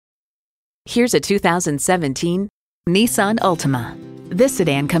Here's a 2017 Nissan Altima. This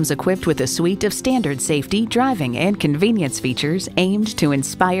sedan comes equipped with a suite of standard safety, driving, and convenience features aimed to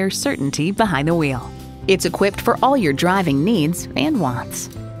inspire certainty behind the wheel. It's equipped for all your driving needs and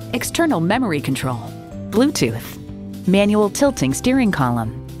wants. External memory control, Bluetooth, manual tilting steering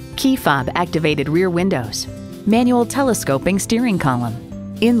column, key fob activated rear windows, manual telescoping steering column,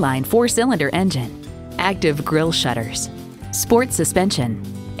 inline 4-cylinder engine, active grille shutters, sport suspension,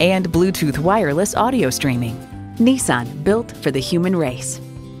 and Bluetooth wireless audio streaming. Nissan, built for the human race.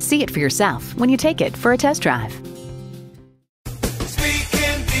 See it for yourself when you take it for a test drive.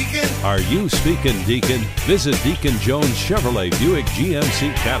 Speaking Deacon. Are you speaking Deacon? Visit Deacon Jones Chevrolet Buick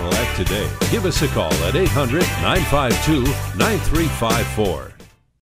GMC Cadillac today. Give us a call at 800-952-9354.